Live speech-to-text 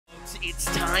Folks, it's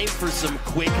time for some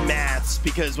quick maths,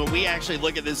 because when we actually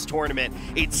look at this tournament,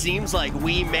 it seems like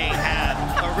we may have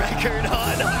a record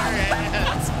on our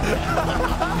hands.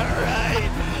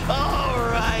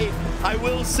 All right. I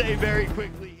will say very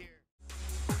quickly here,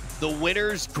 the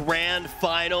winners grand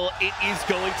final, it is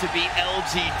going to be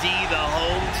LGD, the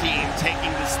home team,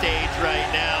 taking the stage right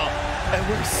now. And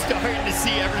we're starting to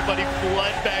see everybody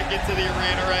flood back into the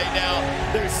arena right now.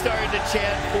 They're starting to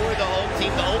chant for the home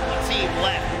team, the only team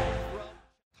left.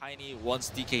 Tiny, once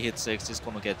DK hits 6, is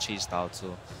going to get chased out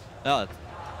too. So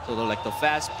the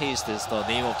fast pace is the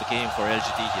name of the game for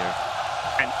LGD here.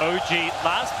 And OG,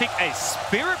 last pick, a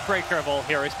spirit breaker of all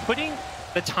heroes, putting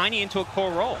the Tiny into a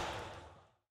core role.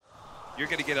 You're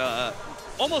going to get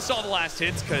almost all the last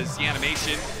hits, because the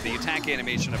animation, the attack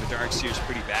animation of a Darkseer is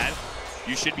pretty bad.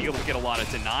 You should be able to get a lot of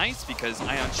denies, because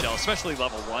Ion Shell, especially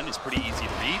level 1, is pretty easy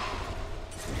to read.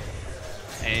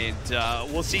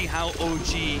 And we'll see how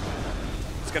OG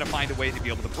is going to find a way to be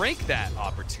able to break that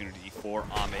opportunity for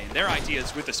Ame. And their idea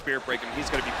is with the Spirit Break, he's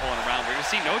going to be pulling around. We're going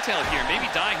to see No-Tail here. Maybe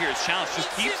Die here is challenged.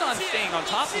 Just keeps on staying on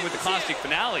top of him with the Caustic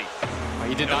Finale.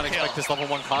 He did not expect this level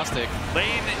 1 Caustic.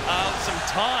 Laying out some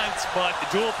taunts, but the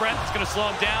dual breath is going to slow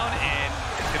him down, and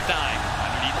he's going to die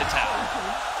underneath the tower.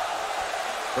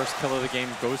 First kill of the game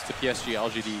goes to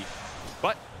PSG.LGD.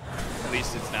 But at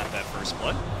least it's not that first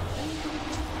blood.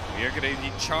 We are going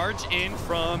to charge in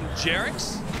from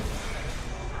Jerix.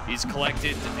 He's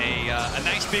collected a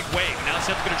nice big wave. Now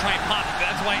Seb's going to try and pop it.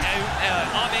 That's why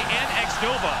Ame and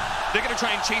X-Nova, they're going to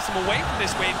try and chase him away from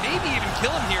this wave, maybe even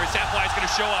kill him here. Sapphire is going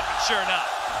to show up, and sure enough,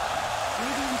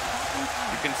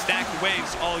 you can stack the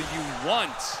waves all you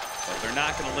want, but they're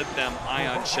not going to let them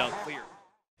Ion Shell clear.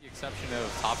 The exception of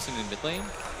Thompson in mid lane,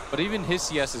 but even his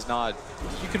CS is not,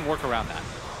 you can work around that.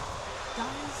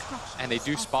 And they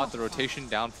do spot the rotation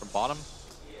down from bottom.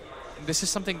 And this is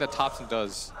something that Thompson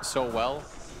does so well,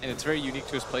 and it's very unique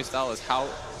to his playstyle, is how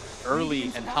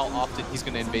early and how often he's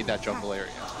going to invade that jungle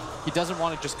area. He doesn't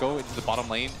want to just go into the bottom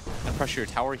lane and pressure your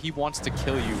tower. He wants to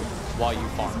kill you while you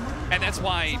farm. And that's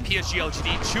why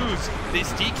PSG.LGD choose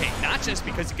this DK, not just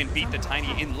because he can beat the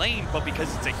Tiny in lane, but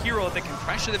because it's a hero that can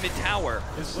pressure the mid tower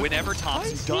whenever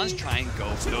Thompson does try and go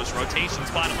for those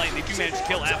rotations. Bottom lane, they do manage to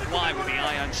kill FY with the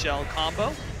Ion Shell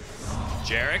combo.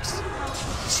 Jerix,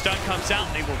 stun comes out,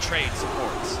 and they will trade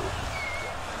supports.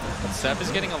 But Seb is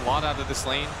getting a lot out of this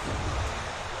lane.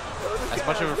 As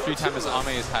much of a free time as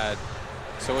Ame has had,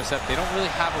 so is Seb. They don't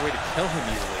really have a way to kill him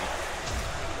easily.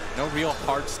 No real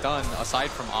hard stun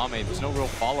aside from Ame. There's no real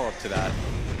follow-up to that.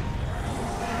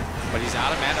 But he's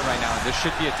out of mana right now, and this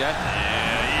should be a death.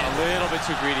 Yeah, a little bit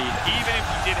too greedy. Even if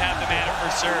he did have the mana for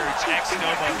Surge,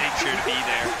 X-Nova made sure to be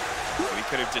there. So he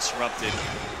could have disrupted.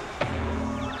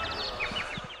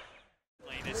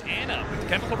 As Anna, with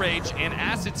Chemical Rage and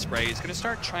Acid Spray, is going to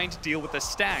start trying to deal with the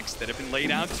stacks that have been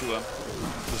laid out to him.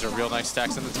 These are real nice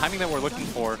stacks, and the timing that we're looking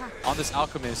for on this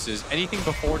Alchemist is anything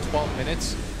before 12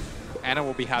 minutes, Anna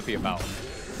will be happy about.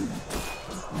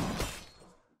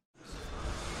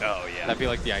 Oh, yeah. That'd be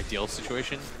like the ideal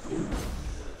situation.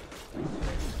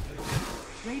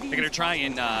 They're going to try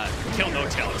and kill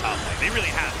No-Tail on top lane. They really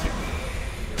have to.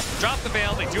 Drop the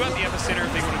Veil, they do have the Epicenter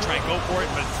if they want to try and go for it,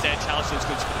 but instead Chalice goes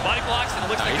for the body blocks, and it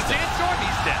looks like the Sandstorm,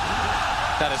 he's dead.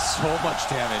 That is so much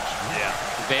damage. Yeah.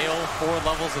 Veil, 4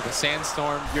 levels of the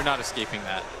Sandstorm, you're not escaping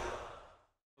that.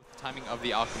 The timing of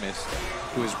the Alchemist,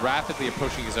 who is rapidly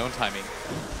approaching his own timing.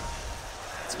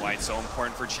 That's why it's so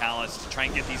important for Chalice to try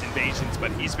and get these invasions,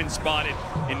 but he's been spotted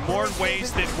in more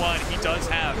ways than one. He does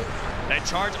have that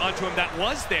charge onto him that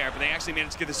was there, but they actually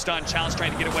managed to get the stun. Chalice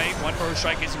trying to get away. One forward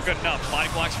strike isn't good enough. Body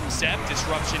blocks from Seb,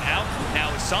 disruption out.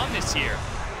 Now with Somnus here,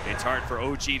 it's hard for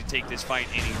OG to take this fight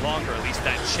any longer, at least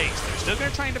that chase. They're still going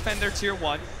to try and defend their tier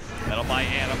 1. That'll buy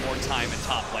Anna more time in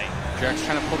top lane. Jerix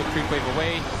trying to pull the creep wave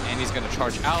away, and he's going to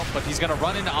charge out, but he's going to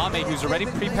run into Ame, who's already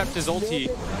pre-pepped his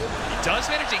ulti. He does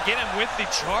manage to get him with the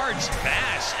charged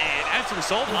bash, and as a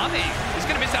result, Ame is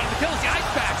going to miss out on the kills. The Ice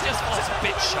Pack just falls a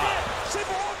bit shot.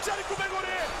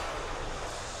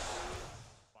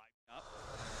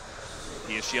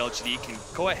 PSG.LGD can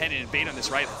go ahead and invade on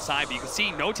this right side, but you can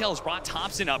see No-Tail has brought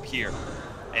Thompson up here.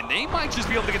 And they might just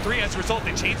be able to get 3 as a result.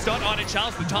 They chain stun on it,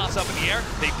 challenge the toss up in the air.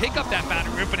 They pick up that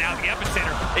battery rip, but now the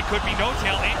Epicenter. It could be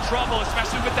No-Tail in trouble,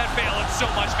 especially with that Veil and so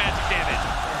much magic damage.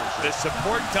 The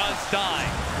support does die,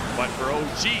 but for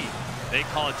OG, they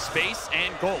call it space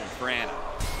and gold for Anna.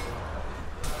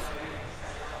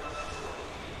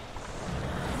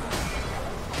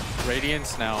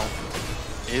 Radiance now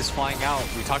is flying out.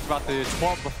 We talked about the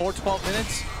 12 before 12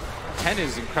 minutes. 10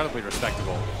 is incredibly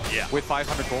respectable. Yeah. With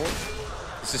 500 gold,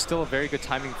 this is still a very good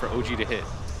timing for OG to hit.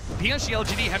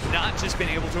 PSG.LGD have not just been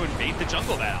able to invade the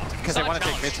jungle that often. Because they want to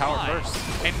take mid tower first.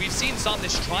 And we've seen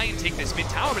Somnus try and take this mid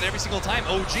tower, but every single time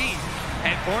OG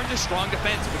had formed a strong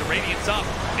defense with the Radiance up.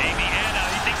 Maybe Anna,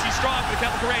 he thinks he's strong, but the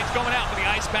Chemical Rage going out, but the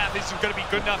Ice Path is going to be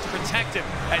good enough to protect him.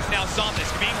 As now Somnus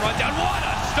being run down. What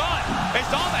a stun! As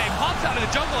Ame pops out of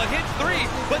the jungle and hits 3,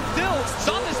 but still,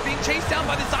 Somnus being chased down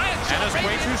by this Ion Shell. Anna's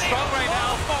way too strong right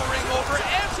now. Ring over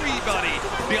everybody.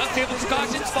 The Unstable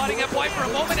Concoction spotting FY for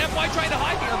a moment. FY trying to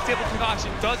hide. The Unstable Concoction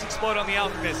does explode on the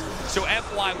Alchemist, so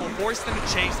FY will force them to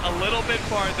chase a little bit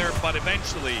farther, but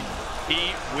eventually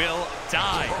he will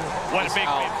die. What a big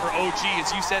win for OG.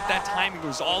 As you said, that timing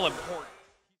was all important.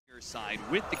 Your side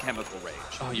with the Chemical Rage.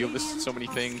 Oh, you have listed so many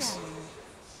things.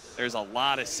 There's a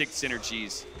lot of sick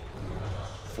synergies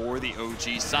for the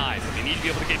OG side. They need to be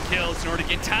able to get kills in order to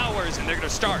get towers, and they're going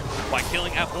to start by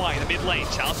killing FY in the mid lane.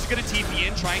 Chalice is going to TP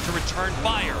in, trying to return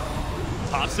fire.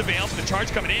 Pops the Veil, the charge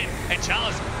coming in, and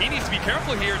Chalice, he needs to be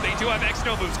careful here. They do have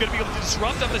X-Nova, who's going to be able to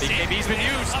disrupt on the BKB's been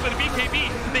used. Up with the BKB,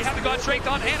 they have the God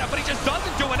Strength on Anna, but he just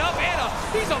doesn't do enough. Anna,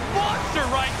 he's a monster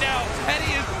right now, and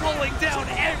he is pulling down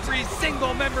every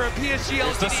single member of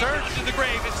PSG.LGD into the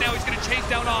grave, and now he's going to chase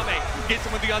down Ame. Gets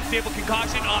him with the Unstable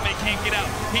Concoction. Ame can't get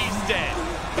out. He's dead.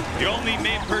 The only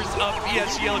members of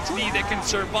PSG.LGD that can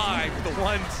survive, the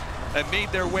ones that made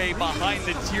their way behind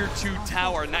the tier 2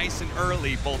 tower nice and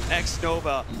early, both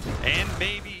X-Nova and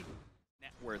maybe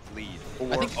net worth lead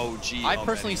for OG. I've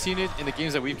personally seen it in the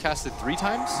games that we've casted 3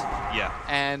 times. Yeah.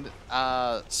 And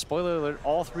spoiler alert,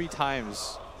 all 3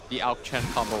 times the Alc Chen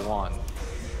combo won.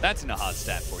 That's a hot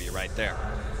stat for you right there.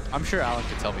 I'm sure Alan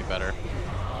could tell me better.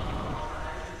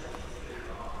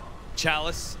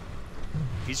 Chalice,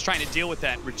 he's trying to deal with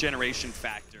that regeneration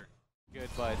factor. Good,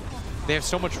 but they have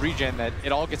so much regen that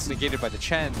it all gets negated by the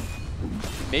Chen.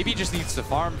 Maybe just needs to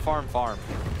farm.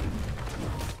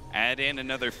 Add in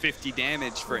another 50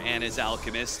 damage for Anna's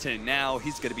Alchemist, and now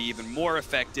he's going to be even more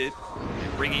affected,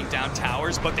 bringing down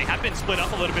towers, but they have been split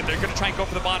up a little bit. They're going to try and go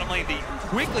for the bottom lane. They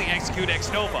quickly execute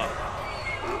X-Nova.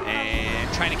 And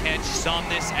trying to catch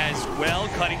Somnus as well,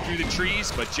 cutting through the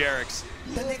trees, but Jerix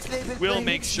will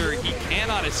make sure he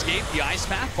cannot escape the Ice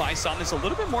Path, buy Somnus a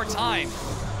little bit more time.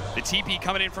 The TP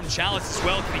coming in from Chalice as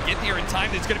well. Can he get there in time?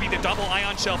 There's going to be the double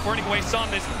Ion Shell burning away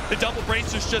Somnus. The double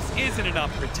Bracers just isn't enough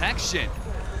protection.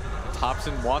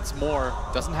 Thompson wants more.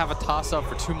 Doesn't have a toss-up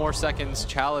for 2 more seconds.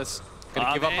 Chalice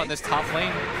gonna give up on this top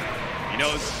lane. He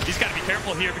knows he's got to be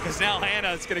careful here because now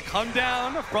Anna is going to come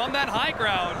down from that high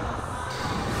ground.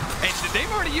 And they've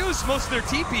already used most of their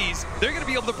TPs. They're going to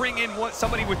be able to bring in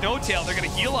somebody with no tail. They're going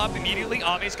to heal up immediately.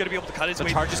 Ame's going to be able to cut his way.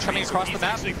 The charge is coming across the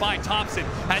map. Actually fine. Thompson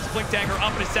has Blink Dagger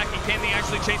up in a second. Can they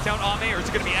actually chase down Ame, or is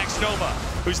it going to be X-Nova,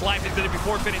 whose life is going to be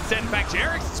forfeit instead? In fact,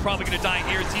 Jerix is probably going to die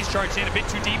here as he's charged in a bit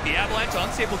too deep. The Avalanche,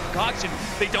 Unstable Concoction,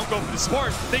 they don't go for the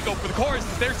support. They go for the cores.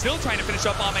 They're still trying to finish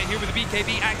up Ame here with the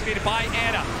BKB activated by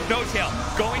Anna. No tail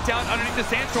going down underneath the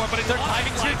sandstorm, but it's they're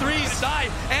timing tier 3s.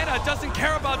 Anna doesn't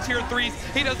care about tier 3s.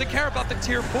 He doesn't care about the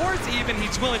tier 4s even.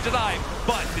 He's willing to die.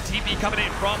 But the TP coming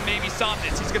in from maybe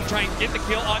Somnus. He's going to try and get the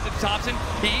kill onto Thompson.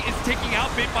 He is ticking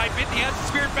out bit by bit. He has the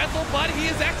Spirit Vessel, but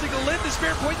he is actually going to live. The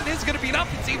Spirit Poison is going to be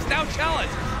enough. It seems now Challenge.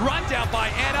 Run down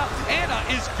by Anna. Anna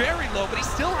is very low, but he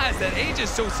still has that Aegis.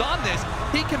 So Somnus,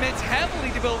 he commits heavily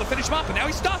to be able to finish him up. And now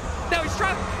he's stuck. Now he's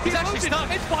trapped. He's actually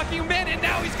stuck. It's blocking him in, and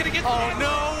now he's going to get... Oh,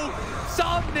 no!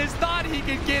 Somnus thought he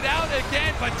could get out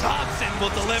again, but Thompson will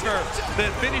deliver the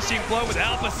finishing blow with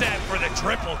Alpha Set for the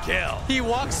triple kill. He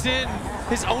walks in,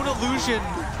 his own illusion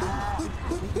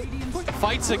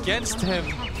fights against him.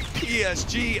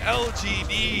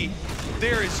 PSG.LGD,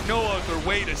 there is no other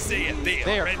way to say it.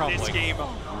 They are read this game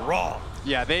wrong.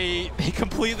 Yeah, they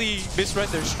completely misread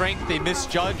their strength. They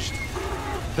misjudged.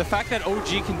 The fact that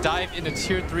OG can dive into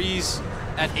tier 3s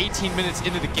at 18 minutes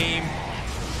into the game,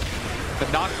 the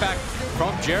knockback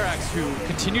from Jerax, who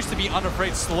continues to be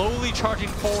unafraid, slowly charging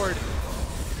forward.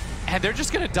 And they're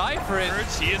just going to die for it.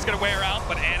 He is going to wear out,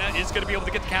 but Anna is going to be able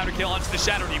to get the counter kill onto the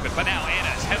Shadow Demon. But now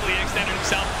Anna is heavily extended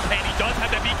himself, and he does have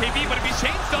that BKB, but if he's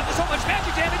chain stunned to so much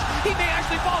magic damage, he may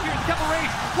actually fall here. The Chemical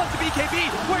Rage plus the BKB.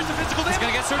 Where's the physical damage? He's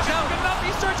going to get surged out. Good enough.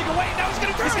 He's surging away. Now he's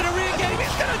going to turn. He's going to re-engage.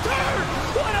 He's going to turn.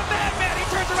 What a madman. He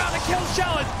turns around and kills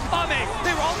Chalice. Ame,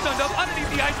 they were all stunned up underneath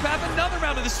the Ice Path. Another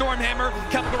round of the Storm Hammer.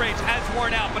 Chemical Rage has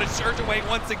worn out, but it's surged away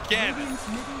once again.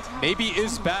 Maybe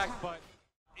is back, but...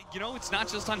 You know, it's not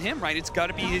just on him, right? It's got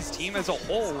to be his team as a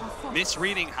whole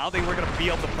misreading how they were going to be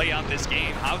able to play out this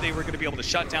game, how they were going to be able to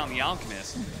shut down the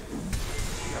Alchemist.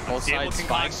 Both sides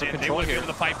vying for control here. They would be here. able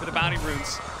to fight for the bounty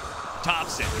runes.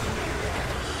 Thompson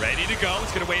Ready to go.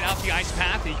 He's going to wait out the ice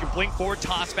path, and he can blink forward,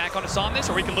 toss back on Somnus,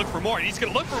 or he can look for more. And he's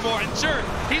going to look for more, and sure,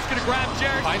 he's going to grab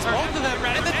Jarek. Finds both of them,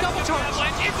 and then double charge.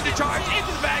 Into the charge, into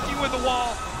the vacuum with the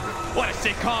wall. What a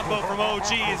sick combo from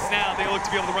OG is now they look to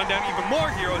be able to run down even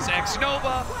more heroes.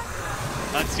 X-Nova.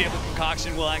 Unstable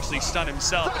Concoction will actually stun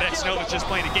himself, but X-Nova's just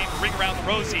playing a game to ring around the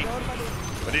rosy.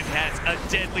 But it has a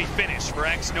deadly finish for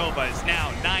X-Nova. It's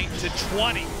now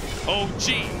 9-20.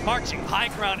 OG marching high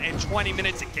ground in 20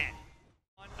 minutes again.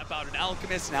 About an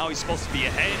alchemist and how he's supposed to be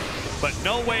ahead, but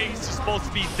no way he's supposed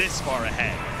to be this far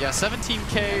ahead. Yeah,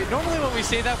 17K. Normally when we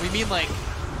say that, we mean like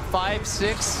 5,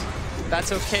 6.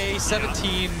 That's okay.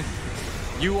 17,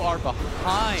 you are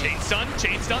behind. Chain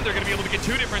stun. They're going to be able to get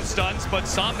 2 different stuns, but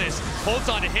Somnus holds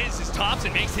on to his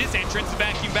Thompson makes his entrance and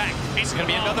vacuum back. It's going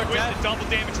to be another with the double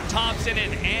damage from Thompson,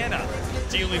 and Anna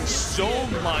dealing so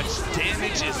much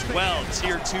damage as well.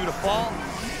 Tier 2 to fall,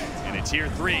 and a Tier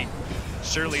 3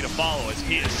 surely to follow as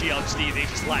PSG.LGD, they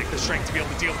just lack the strength to be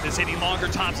able to deal with this any longer.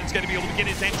 Thompson's going to be able to get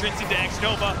his entrance into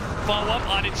X-Nova. Follow up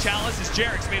on it, Chalice, as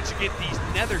Jarek's managed to get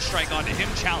the Nether Strike onto him.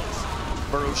 Chalice,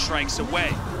 Burrow strikes away.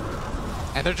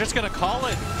 And they're just going to call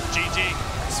it. GG.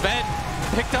 Sven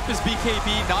picked up his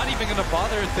BKB, not even going to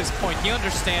bother at this point. He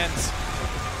understands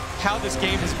how this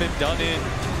game has been done in.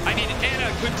 I mean,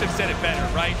 Anna couldn't have said it better,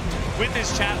 right? With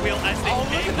this chat wheel as they came.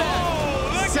 Look at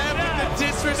that. The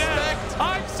disrespect.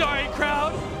 I'm sorry,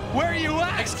 crowd. Where are you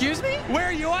at? Excuse me? Where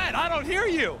are you at? I don't hear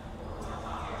you.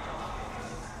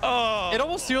 Oh. It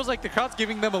almost feels like the crowd's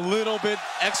giving them a little bit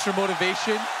extra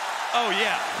motivation. Oh,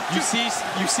 yeah. You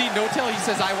see No-Tail, he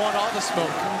says, I want all the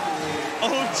smoke.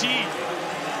 OG,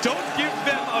 don't give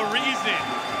them a reason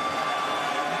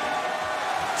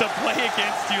to play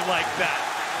against you like that.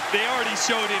 They already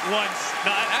showed it once,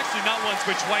 actually not once,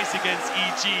 but twice against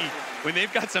EG. When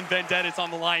they've got some vendettas on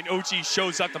the line, OG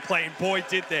shows up to play, and boy,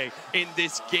 did they. In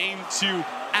this game 2,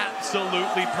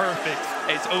 absolutely perfect,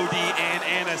 as OD and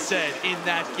Anna said in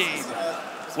that game.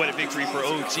 What a victory for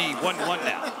OG, 1-1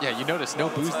 now. Yeah, you notice no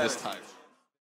booze this time.